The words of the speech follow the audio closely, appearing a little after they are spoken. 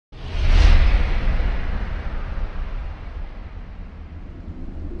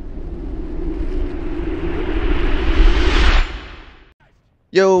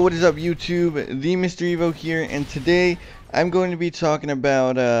Yo, what is up YouTube? The Mr. Evo here, and today I'm going to be talking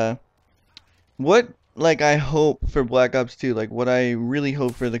about what I hope for Black Ops 2, like what I really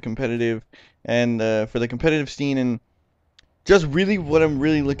hope for the competitive and for the competitive scene, and just really what I'm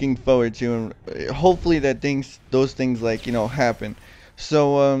really looking forward to, and hopefully that those things happen.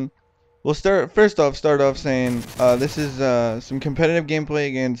 So we'll start off saying this is some competitive gameplay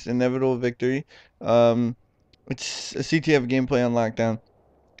against Inevitable Victory. It's a CTF gameplay on lockdown.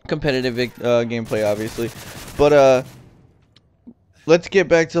 Competitive gameplay, obviously, but let's get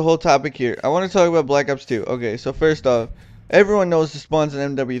back to the whole topic here. I want to talk about Black Ops 2. Okay, so first off, everyone knows the spawns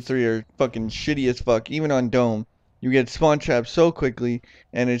in MW3 are fucking shitty as fuck. Even on Dome, you get spawn trapped so quickly,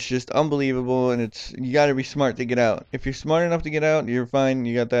 and it's just unbelievable. And you gotta be smart to get out. If you're smart enough to get out, you're fine.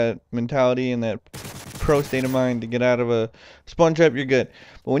 You got that mentality and that pro state of mind to get out of a spawn trap, you're good.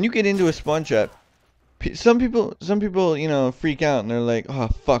 But when you get into a spawn trap, some people, freak out and they're like, "Oh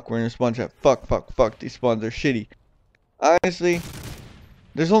fuck, we're in a spawn trap. Fuck, fuck, fuck. These spawns are shitty." Honestly,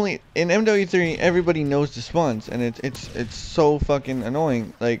 there's only in MW3, everybody knows the spawns, and it's so fucking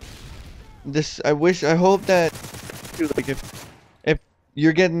annoying. Like this, I hope that, like, if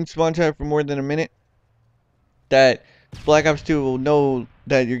you're getting spawn trap for more than a minute, that Black Ops 2 will know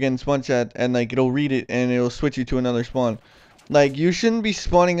that you're getting spawn trap, and like it'll read it and it'll switch you to another spawn. Like, you shouldn't be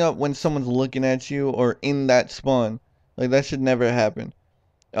spawning up when someone's looking at you or in that spawn. Like, that should never happen.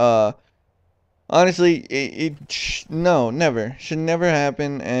 Uh, Honestly, no, never. Should never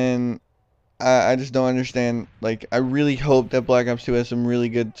happen, and I just don't understand. Like, I really hope that Black Ops 2 has some really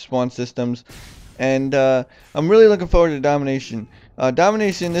good spawn systems. And, I'm really looking forward to Domination.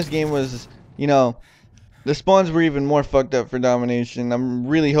 Domination in this game was, the spawns were even more fucked up for Domination. I'm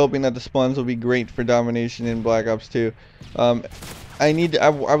really hoping that the spawns will be great for Domination in Black Ops 2. I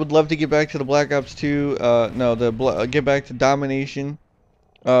would love to get back to the Black Ops 2, no, get back to Domination,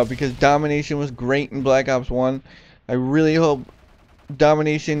 because Domination was great in Black Ops 1. I really hope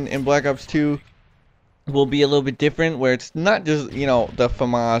Domination in Black Ops 2 will be a little bit different, where it's not just, the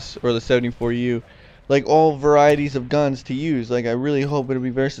FAMAS or the 74U, like all varieties of guns to use. Like, I really hope it'll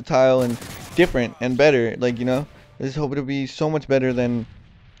be versatile and different and better. Like, I just hope it'll be so much better than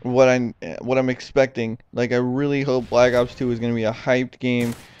what I'm expecting. Like, I really hope Black Ops 2 is going to be a hyped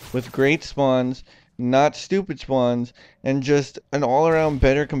game with great spawns, not stupid spawns, and just an all-around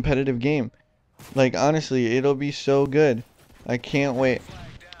better competitive game. Like, honestly, it'll be so good. I can't wait.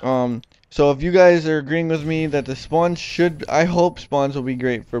 So if you guys are agreeing with me that the spawns I hope spawns will be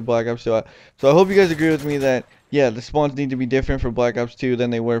great for Black Ops 2. So I hope you guys agree with me that, yeah, the spawns need to be different for Black Ops 2 than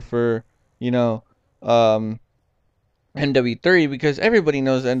they were for, MW3, because everybody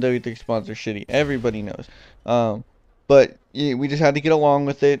knows MW3 spawns are shitty. Everybody knows. But yeah, we just had to get along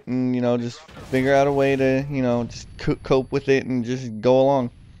with it and, just figure out a way to, just cope with it and just go along.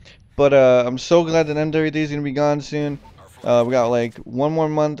 But I'm so glad that MW3 is going to be gone soon. We got like one more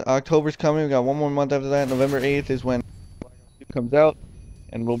month. October's coming. We got one more month after that. November 8th is when it comes out,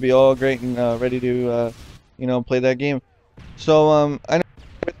 and we'll be all great and ready to, play that game. So I know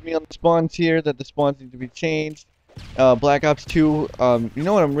with me on the spawns here that the spawns need to be changed. Black Ops 2. You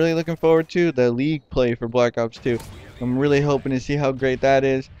know what I'm really looking forward to? The league play for Black Ops 2. I'm really hoping to see how great that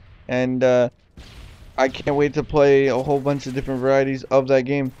is, and I can't wait to play a whole bunch of different varieties of that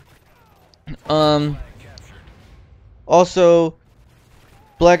game. Also,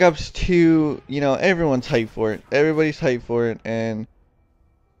 Black Ops 2, everyone's hyped for it. Everybody's hyped for it, and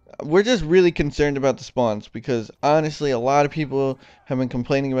we're just really concerned about the spawns, because honestly, a lot of people have been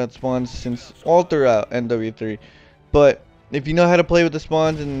complaining about spawns since all throughout MW3. But if you know how to play with the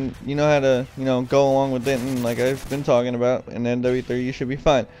spawns and you know how to, go along with it, and like I've been talking about in MW3, you should be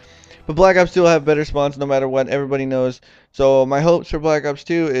fine. But Black Ops 2 will have better spawns no matter what. Everybody knows. So my hopes for Black Ops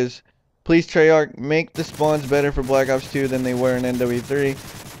 2 is, please, Treyarch, make the spawns better for Black Ops 2 than they were in MW3.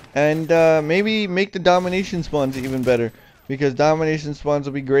 And maybe make the Domination spawns even better, because Domination spawns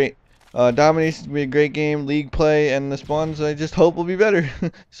will be great. Domination will be a great game, league play, and the spawns I just hope will be better.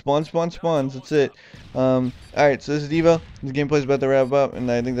 Spawns, that's it. Alright, so this is Evo. This gameplay is about to wrap up,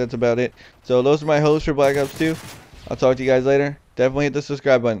 and I think that's about it. So those are my hopes for Black Ops 2. I'll talk to you guys later. Definitely hit the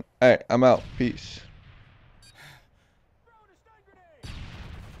subscribe button. Alright, I'm out. Peace.